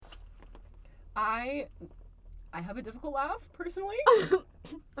I have a difficult laugh, personally.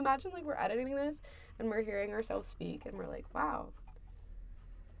 Imagine, like, we're editing this, and we're hearing ourselves speak, and we're like, wow.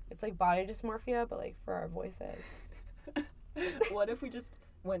 It's like body dysmorphia, but, like, for our voices. What if we just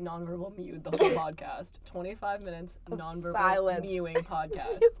went nonverbal mute the whole podcast? 25 minutes of nonverbal silence. mewing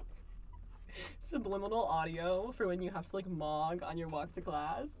podcast. Subliminal audio for when you have to, like, mog on your walk to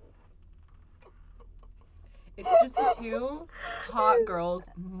class. It's just two hot girls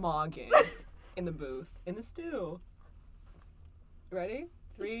mogging in the booth, in the stew. Ready?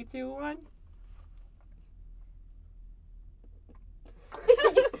 3, 2, 1.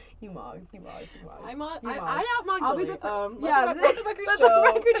 You mogged. I outmogged I'll be Lily. the Let the record let show. the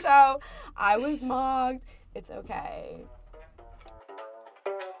record show. I was mogged. It's okay.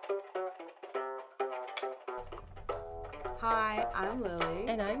 Hi, I'm Lily.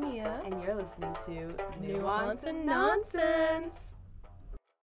 And I'm Mia. And you're listening to Nuance and Nonsense.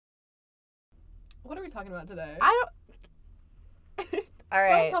 What are we talking about today? I don't... All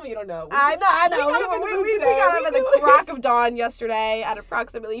right. Don't tell me you don't know. I know. We got up in the booth We today. got up at the crack of dawn yesterday at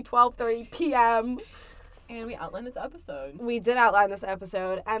approximately 12:30 p.m. And we outlined this episode. We did outline this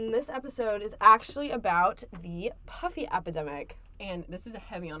episode, and this episode is actually about the Puffy Epidemic. And this is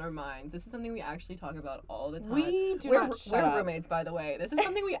heavy on our minds. This is something we actually talk about all the time. We're roommates, by the way. This is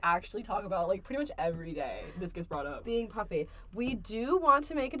something we actually talk about, like, pretty much every day. This gets brought up. Being puffy. We do want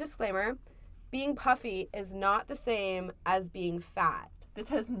to make a disclaimer. Being puffy is not the same as being fat. This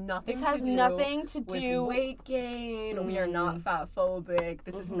has nothing to with do weight gain. We are not fat phobic.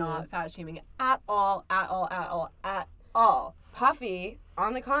 This is not fat shaming at all. Puffy,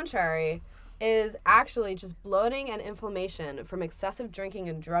 on the contrary, is actually just bloating and inflammation from excessive drinking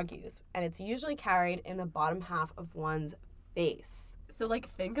and drug use, and it's usually carried in the bottom half of one's face. So, like,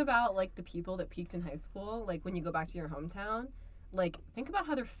 think about, like, the people that peaked in high school, like, when you go back to your hometown. Like, think about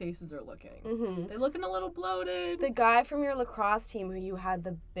how their faces are looking. Mm-hmm. They're looking a little bloated. The guy from your lacrosse team who you had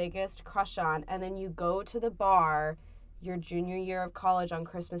the biggest crush on, and then you go to the bar your junior year of college on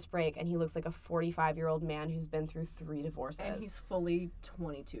Christmas break, and he looks like a 45-year-old man who's been through 3 divorces. And he's fully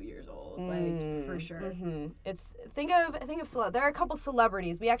 22 years old, like, for sure. Mm-hmm. Think of there are a couple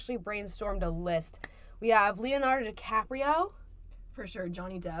celebrities. We actually brainstormed a list. We have Leonardo DiCaprio. For sure,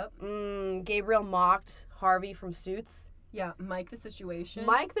 Johnny Depp. Gabriel mocked Harvey from Suits. Yeah, Mike the Situation.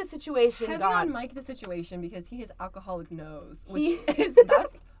 Heavy on Mike the Situation because he has alcoholic nose, which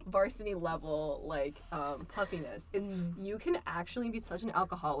that's varsity level, like, puffiness. You can actually be such an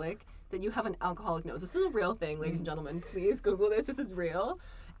alcoholic that you have an alcoholic nose. This is a real thing, ladies and gentlemen. Please Google this. This is real.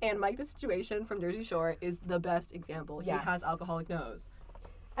 And Mike the Situation from Jersey Shore is the best example. Yes. He has alcoholic nose.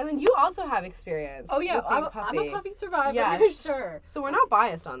 And then you also have experience. Oh, yeah. I'm a Puffy survivor, for sure. So we're not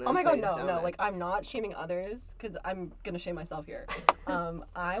biased on this. Oh, my God, no. Like, I'm not shaming others, because I'm going to shame myself here.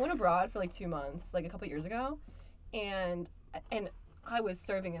 I went abroad for, like, 2 months, like, a couple years ago, and I was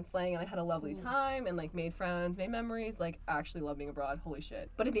serving and slaying, and I had a lovely time, and, like, made friends, made memories, like, I actually love being abroad, holy shit.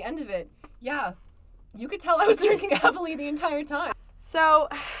 But at the end of it, yeah, you could tell I was drinking heavily the entire time. So,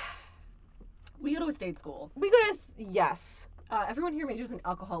 we go to a state school. Yes. Everyone here majors in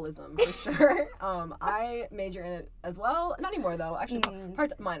alcoholism, for sure. I major in it as well. Not anymore, though. Actually,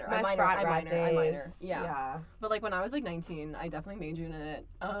 minor. I minor. Yeah. But, like, when I was, like, 19, I definitely majored in it.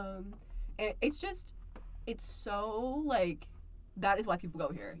 And it's so, like, that is why people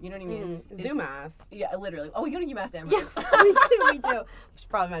go here. You know what I mean? UMass. Yeah, literally. Oh, we go to UMass Amherst. Yeah, we do. We should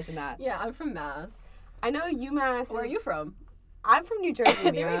probably mention that. Yeah, I'm from Mass. I know UMass. Where are you from? I'm from New Jersey.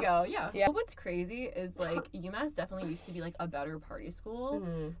 There we go. Yeah. But what's crazy is, like, UMass definitely used to be, like, a better party school.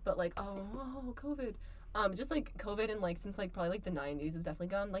 But, like, COVID. Just, like, COVID and, like, since, like, probably, like, the 90s has definitely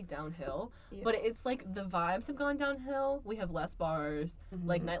gone, like, downhill. Yeah. But it's, like, the vibes have gone downhill. We have less bars.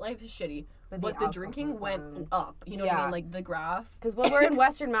 Like, nightlife is shitty. But the drinking went up. You know what I mean? Like, the graph. Because when we're in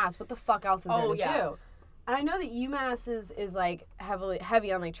Western Mass, what the fuck else is there to do? And I know that UMass is like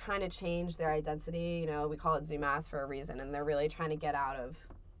heavy on, like, trying to change their identity. You know, we call it ZooMass for a reason, and they're really trying to get out of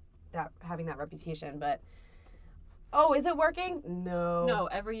that, having that reputation. But is it working? No,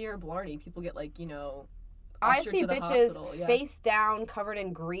 every year at Blarney, people get, like, you know, I see bitches face down, covered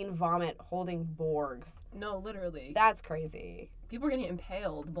in green vomit, holding Borgs. No, literally. That's crazy. People are getting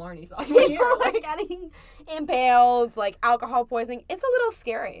impaled, Blarney. So People are getting impaled, like, alcohol poisoning. It's a little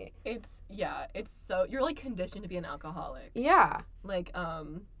scary. It's so, you're, like, conditioned to be an alcoholic. Yeah. Like,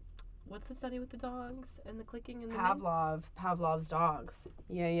 what's the study with the dogs and the clicking and Pavlov's dogs.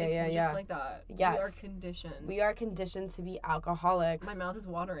 Yeah. It's just like that. Yes. We are conditioned to be alcoholics. My mouth is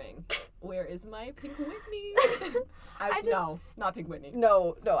watering. Where is my Pink Whitney? No, not Pink Whitney.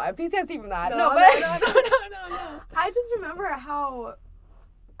 No, I have PTSD from that. No. I just remember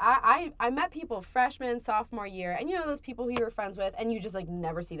I met people freshman, sophomore year, and you know those people who you were friends with, and you just like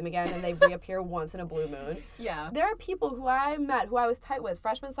never see them again, and they reappear once in a blue moon. Yeah. There are people who I met, who I was tight with,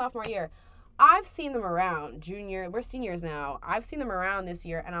 freshman, sophomore year. I've seen them around we're seniors now. I've seen them around this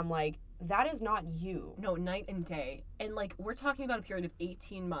year, and I'm like, that is not you. No, night and day. And, like, we're talking about a period of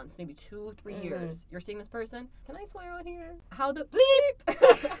 18 months, maybe 2-3 years. You're seeing this person. Can I swear on here? How the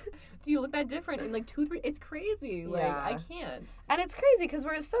bleep? Do you look that different in, like, 2-3? It's crazy. Like, I can't. And it's crazy because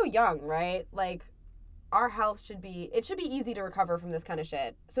we're so young, right? Like, our health should be easy to recover from this kind of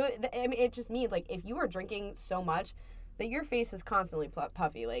shit. So, I mean, it just means, like, if you are drinking so much that your face is constantly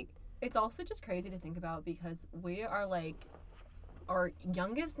puffy, like. It's also just crazy to think about because we are, like, our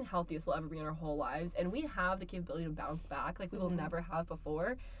youngest and healthiest we'll ever be in our whole lives, and we have the capability to bounce back like we will never have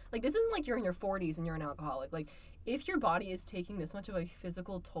before. Like, this isn't like you're in your 40s and you're an alcoholic. Like, if your body is taking this much of a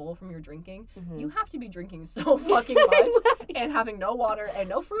physical toll from your drinking, you have to be drinking so fucking much and having no water and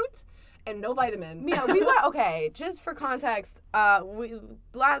no fruit and no vitamin. Yeah, we went, okay, just for context,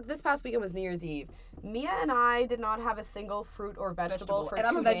 this past weekend was New Year's Eve. Mia and I did not have a single fruit or vegetable for 2 days.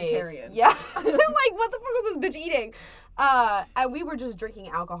 And I'm a vegetarian. Yeah. Like, what the fuck was this bitch eating? And we were just drinking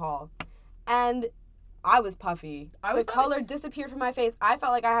alcohol. And I was puffy. The color disappeared from my face. I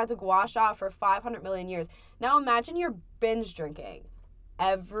felt like I had to wash off for 500 million years. Now imagine you're binge drinking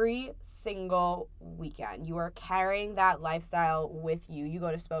every single weekend. You are carrying that lifestyle with you. You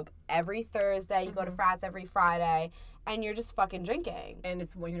go to Spoke every Thursday. You go to Frats every Friday. And you're just fucking drinking. And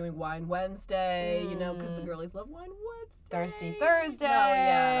it's when you're doing Wine Wednesday, you know, because the girlies love Wine Wednesday. Thirsty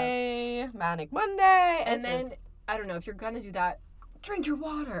Thursday. Manic Monday. And then, I don't know, if you're going to do that, drink your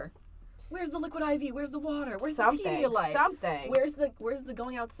water. Where's the liquid IV? Where's the water? Where's the Pedialyte? Something. Where's the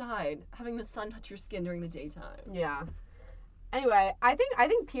going outside? Having the sun touch your skin during the daytime. Yeah. Anyway, I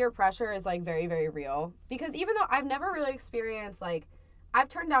think peer pressure is, like, very, very real. Because even though I've never really experienced, like, I've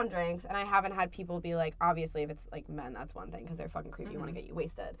turned down drinks, and I haven't had people be like, obviously, if it's, like, men, that's one thing, because they're fucking creepy, want to get you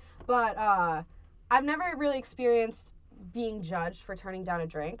wasted. But I've never really experienced being judged for turning down a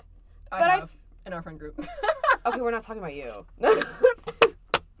drink. I have, in our friend group. Okay, we're not talking about you.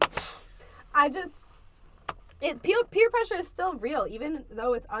 Peer pressure is still real, even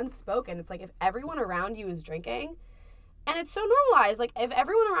though it's unspoken. It's like if everyone around you is drinking, and it's so normalized, like, if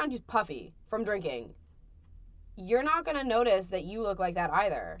everyone around you is puffy from drinking, you're not going to notice that you look like that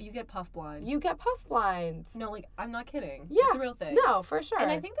either. You get puff blind. No, like, I'm not kidding. Yeah. It's a real thing. No, for sure.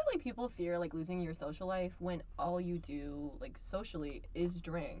 And I think that, like, people fear, like, losing your social life when all you do, like, socially is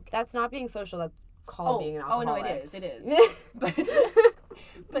drink. That's not being social. That's called being an alcoholic. Oh, no, it is.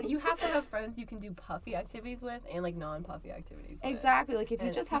 But you have to have friends you can do puffy activities with and, like, non-puffy activities with. Exactly. Like, if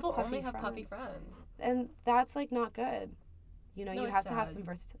you just have puffy friends. And that's, like, not good. You know, no, you have sad. to have some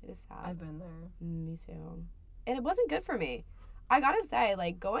versatility. It's sad. I've been there. Me too. And it wasn't good for me. I gotta say,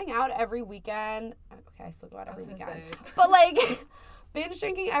 like, going out every weekend. Okay, I still go out every weekend. But, like, binge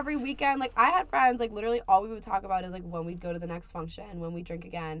drinking every weekend. Like, I had friends, like, literally all we would talk about is, like, when we'd go to the next function, when we drink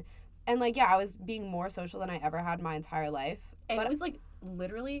again. And, like, yeah, I was being more social than I ever had in my entire life. And it was, like,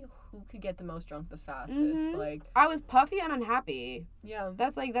 literally who could get the most drunk the fastest. Like, I was puffy and unhappy. Yeah.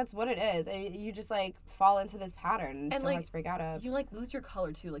 That's what it is. And you just, like, fall into this pattern. And so like, hard to break out of. You, like, lose your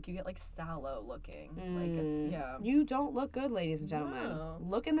color, too. Like, you get, like, sallow looking. Like, it's, yeah. You don't look good, ladies and gentlemen. No.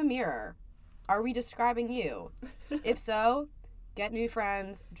 Look in the mirror. Are we describing you? If so, get new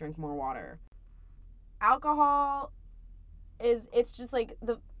friends, drink more water. Alcohol it's just, like,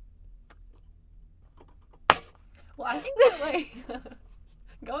 the... Well, I think that, like...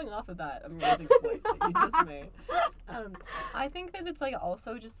 Going off of that amazing point that you just made, I think that it's, like,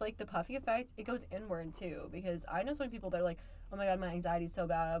 also just, like, the puffy effect, it goes inward, too, because I know so many people that are like, oh my god, my anxiety's so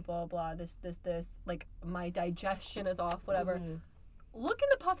bad, blah, blah, this, like, my digestion is off, whatever. Look in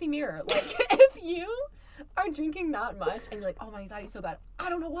the puffy mirror. Like, if you are drinking that much and you're like, oh, my anxiety's so bad, I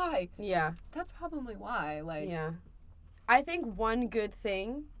don't know why. Yeah. That's probably why, like. Yeah. I think one good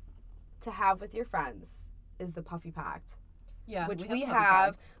thing to have with your friends is the Puffy Pact. Yeah, which we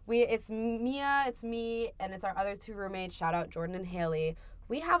have. It's Mia, it's me, and it's our other two roommates. Shout out Jordan and Haley.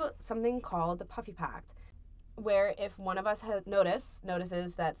 We have something called the Puffy Pact, where if one of us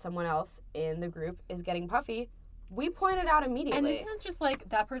notices that someone else in the group is getting puffy, we point it out immediately. And this isn't just like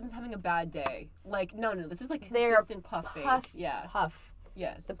that person's having a bad day. Like, no, this is like consistent puff face. Yeah. Puff.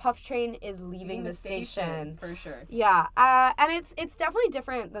 Yes. The puff train is leaving the station. For sure. Yeah. And it's definitely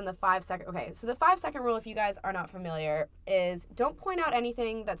different than the 5 second. Okay, so the 5 second rule, if you guys are not familiar, is don't point out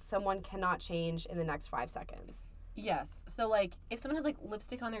anything that someone cannot change in the next 5 seconds. Yes. So, like, if someone has, like,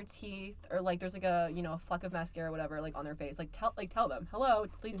 lipstick on their teeth or, like, there's, like, a, you know, a fleck of mascara or whatever, like, on their face, like, tell them, hello,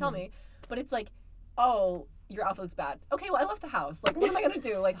 please tell me. But it's like, oh, your outfit looks bad. Okay, well, I left the house. Like, what am I going to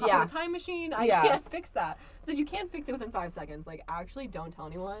do? Like, hop in a time machine? I can't fix that. So you can't fix it within 5 seconds. Like, actually don't tell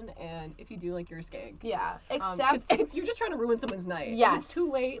anyone. And if you do, like, you're a skank. Yeah. Except... you're just trying to ruin someone's night. Yes. If it's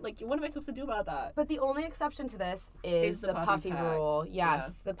too late. Like, what am I supposed to do about that? But the only exception to this is the Puffy pact. rule.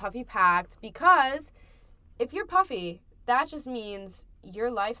 Yes, the Puffy pact. Because if you're Puffy, that just means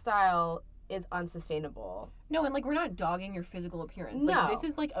your lifestyle is unsustainable. No, and, like, we're not dogging your physical appearance. No. Like, this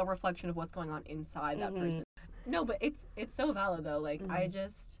is, like, a reflection of what's going on inside that person. No, but it's so valid, though. Like, when I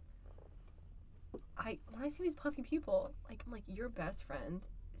see these puffy people, like, I'm like, your best friend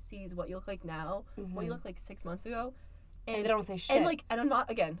sees what you look like now, what you look like 6 months ago. And they don't say shit. And, like, and I'm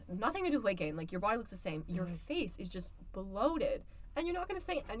not, again, nothing to do with weight gain. Like, your body looks the same. Your face is just bloated. And you're not going to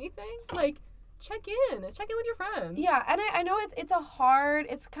say anything? Like, check in with your friends. Yeah, and I know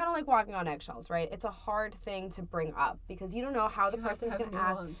it's kind of like walking on eggshells, right? It's a hard thing to bring up because you don't know how the person's going to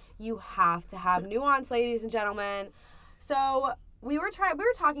ask. You have to have nuance, ladies and gentlemen. So we were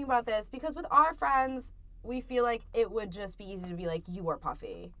talking about this because with our friends, we feel like it would just be easy to be like, you are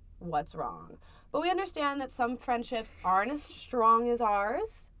puffy. What's wrong? But we understand that some friendships aren't as strong as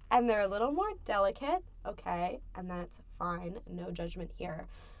ours and they're a little more delicate, okay? And that's fine. No judgment here.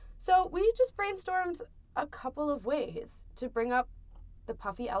 So we just brainstormed a couple of ways to bring up the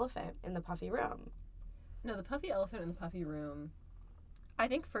puffy elephant in the puffy room. No, the puffy elephant in the puffy room, I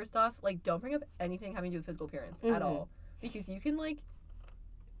think first off, like, don't bring up anything having to do with physical appearance at all. Because you can, like,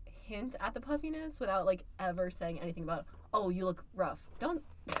 hint at the puffiness without, like, ever saying anything about, oh, you look rough. Don't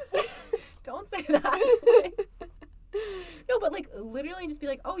say that. No, but, like, literally just be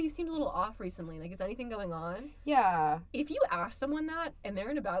like, oh, you seemed a little off recently. Like, is anything going on? Yeah. If you ask someone that and they're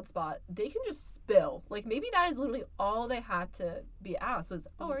in a bad spot, they can just spill. Like, maybe that is literally all they had to be asked was,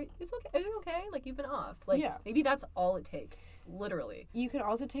 oh, is it okay? Like, you've been off. Like, maybe that's all it takes. Literally. You can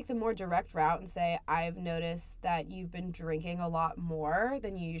also take the more direct route and say, I've noticed that you've been drinking a lot more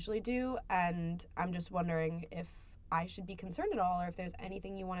than you usually do, and I'm just wondering if I should be concerned at all or if there's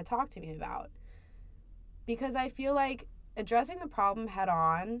anything you want to talk to me about. Because I feel like addressing the problem head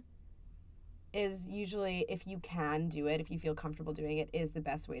on is usually, if you can do it, if you feel comfortable doing it, is the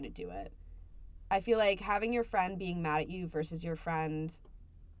best way to do it. I feel like having your friend being mad at you versus your friend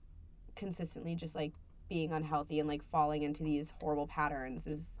consistently just, like, being unhealthy and, like, falling into these horrible patterns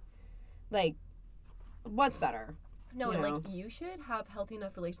is, like, what's better? No, and, like, you should have healthy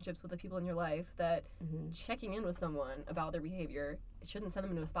enough relationships with the people in your life that checking in with someone about their behavior shouldn't send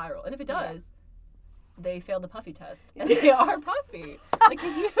them into a spiral. And if it does... they failed the puffy test. And they are puffy. Like,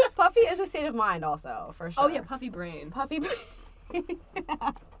 puffy is a state of mind also, for sure. Oh, yeah, puffy brain. Puffy brain.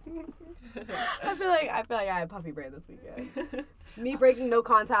 I feel like I had puffy brain this weekend. Me breaking no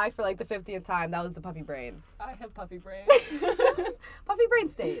contact for, like, the 50th time, that was the puffy brain. I have puffy brain. Puffy brain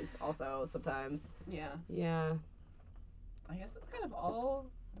stays also sometimes. Yeah. Yeah. I guess that's kind of all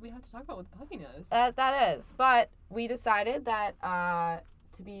we have to talk about with puffiness. That is. But we decided that...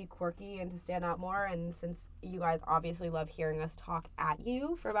 to be quirky and to stand out more, and since you guys obviously love hearing us talk at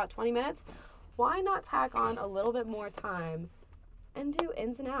you for about 20 minutes, why not tack on a little bit more time and do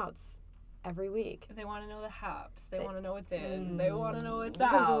ins and outs every week? They want to know the haps. They want to know what's in. They want to know what's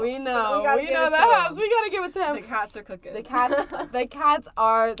out. Because we know the haps. We gotta give it to him. The cats are cooking. The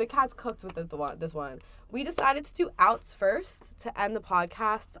cats cooked with this one. We decided to do outs first to end the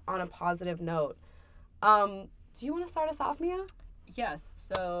podcast on a positive note. Do you want to start us off, Mia? Yes,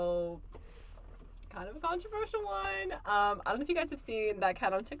 so kind of a controversial one. I don't know if you guys have seen that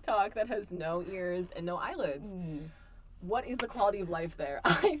cat on TikTok that has no ears and no eyelids. What is the quality of life there?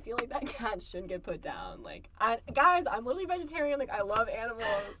 I feel like that cat should get put down. Like, guys, I'm literally vegetarian. Like, I love animals,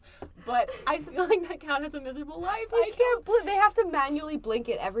 but I feel like that cat has a miserable life. They have to manually blink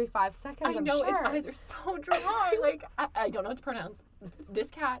it every 5 seconds. I know, its eyes are so dry. Like, I don't know how it's pronounced. This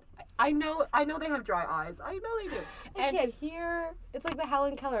cat, I know they have dry eyes. I know they do. I can't hear. It's like the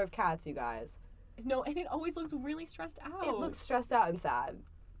Helen Keller of cats, you guys. No, and it always looks really stressed out. It looks stressed out and sad.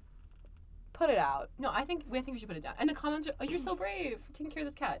 Put it out. No, I think we should put it down. And the comments are, oh, you're so brave for taking care of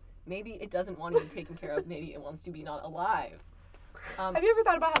this cat. Maybe it doesn't want to be taken care of. Maybe it wants to be not alive. Have you ever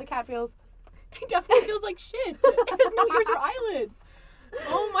thought about how the cat feels? It definitely feels like shit. It has no ears or eyelids.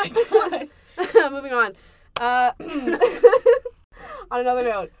 Oh my god. Moving on. On another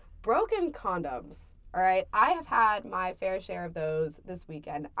note, broken condoms. All right, I have had my fair share of those this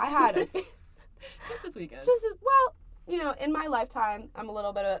weekend. I had just this weekend. Well, you know, in my lifetime, I'm a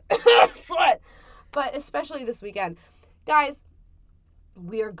little bit of sweat, but especially this weekend, guys.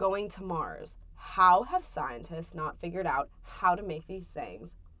 We are going to Mars. How have scientists not figured out how to make these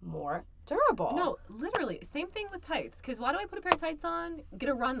things more durable. No, literally. Same thing with tights. Because why do I put a pair of tights on? Get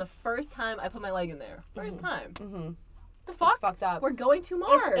a run the first time I put my leg in there. First time. Mm-hmm. The fuck? It's fucked up. We're going to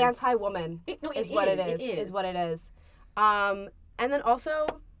Mars. It's anti-woman. Is what it is. Is what it is. And then also,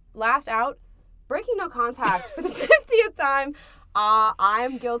 last out, breaking no contact for the 50th time.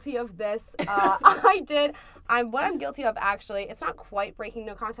 I'm guilty of this. What I'm guilty of, actually, it's not quite breaking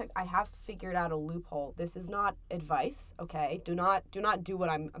no contact. I have figured out a loophole. This is not advice, okay? Do not do what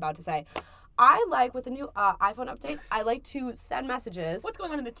I'm about to say. I like, with the new iPhone update, I like to send messages. What's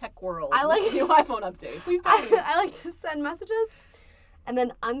going on in the tech world? I like with the new iPhone update. Please tell me. I like to send messages and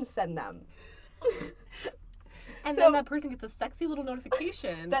then unsend them. And then that person gets a sexy little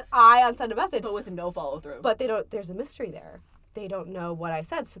notification that I unsend a message, but with no follow through. But they don't. There's a mystery there. They don't know what I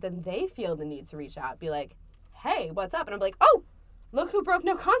said, so then they feel the need to reach out, be like, "Hey, what's up?" And I'm like, "Oh, look who broke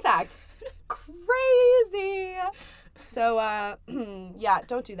no contact." Crazy. So yeah,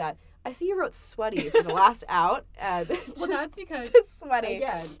 don't do that. I see you wrote sweaty for the last out. Well, that's because just sweaty.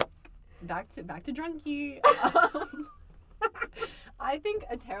 Again, back to drunky. I think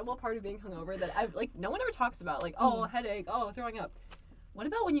a terrible part of being hungover that I've no one ever talks about, headache, throwing up. What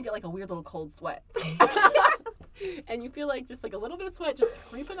about when you get a weird little cold sweat? And you feel just a little bit of sweat just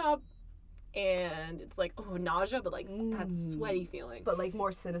creeping up, and it's nausea, but that sweaty feeling. But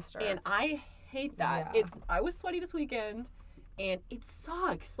more sinister. And I hate that. Yeah. I was sweaty this weekend, and it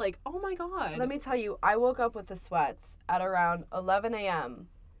sucks. Oh my God. Let me tell you, I woke up with the sweats at around 11 a.m.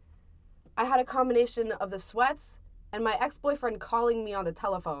 I had a combination of the sweats and my ex-boyfriend calling me on the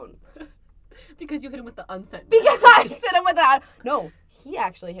telephone. Because you hit him with the unsent message. Because I hit him with that. No, he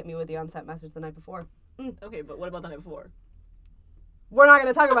actually hit me with the unsent message the night before. Okay, but what about the night before? We're not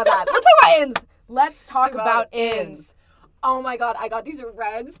going to talk about that. Let's talk about ins. Let's talk about ins. Oh my God, I got these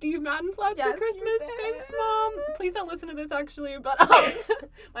red Steve Madden flats for Christmas. Thanks, Mom. Please don't listen to this, actually. But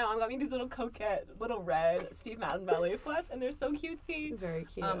my mom got me these little coquette, little red Steve Madden ballet flats, and they're so cutesy. Very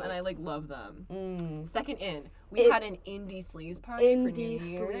cute. And I love them. Second in, we had an indie sleaze party for New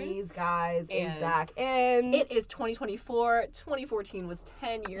Year's. Indie sleaze, guys, is back in. It is 2024. 2014 was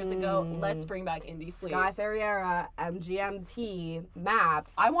 10 years ago. Let's bring back indie sleaze. Sky Ferriera, MGMT,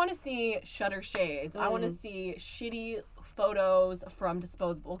 Maps. I want to see Shutter Shades. I want to see shitty photos from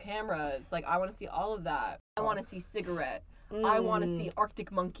disposable cameras. I want to see all of that. I want to see Cigarette. I want to see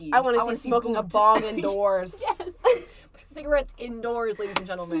Arctic Monkey. I want to see smoking a bong indoors. Yes. Cigarettes indoors, ladies and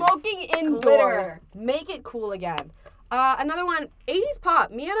gentlemen. Smoking indoors. Glitter. Make it cool again. Another one, 80s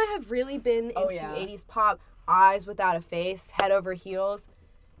pop. Me and I have really been into 80s pop. Eyes Without a Face, Head Over Heels.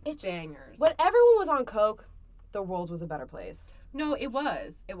 It's just, bangers. When everyone was on coke, the world was a better place. No, it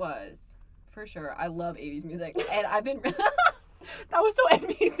was. It was. For sure. I love 80s music. And I've been... that was so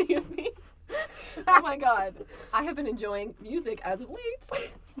NBC of me. Oh my God. I have been enjoying music as of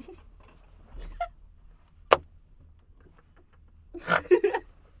late.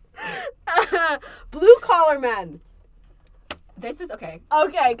 Blue Collar Men. This is... Okay.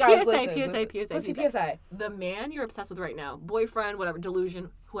 Okay, guys, PSA. What's the PSA? The man you're obsessed with right now, boyfriend, whatever,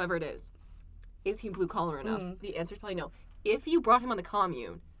 delusion, whoever it is he blue collar enough? The answer's probably no. If you brought him on the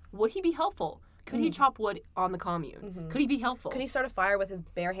commune, would he be helpful? Could he chop wood on the commune? Could he be helpful? Could he start a fire with his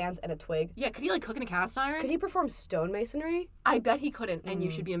bare hands and a twig? Yeah, could he cook in a cast iron? Could he perform stonemasonry? I bet he couldn't, and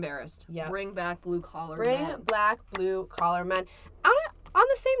you should be embarrassed. Yeah. Bring back blue collar men. men. Black, blue collar men. On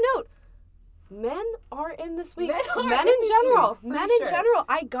the same note, men are in this week. Men in general. Men in general.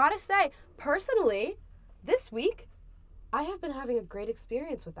 I gotta say, personally, this week, I have been having a great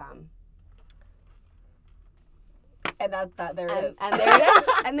experience with them. And there it is. And there it is.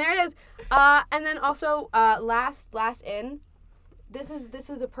 And there it is. And then also, last in, this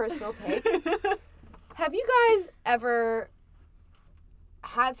is a personal take. Have you guys ever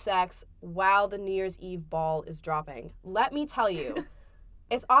had sex while the New Year's Eve ball is dropping? Let me tell you,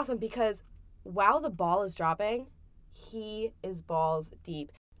 it's awesome because while the ball is dropping, he is balls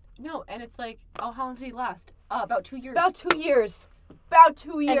deep. No, and it's how long did he last? About 2 years. About 2 years.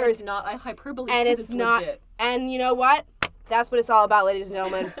 And it's not a hyperbole. And it's not. Legit. And you know what? That's what it's all about, ladies and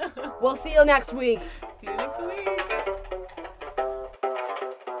gentlemen. We'll see you next week. See you next week.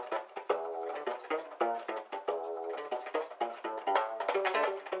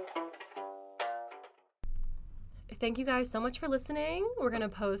 Thank you guys so much for listening. We're going to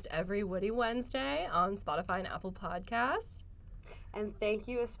post every Woody Wednesday on Spotify and Apple Podcasts. And thank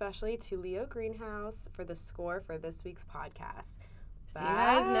you especially to Leo Greenhouse for the score for this week's podcast. See you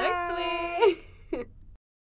guys next week.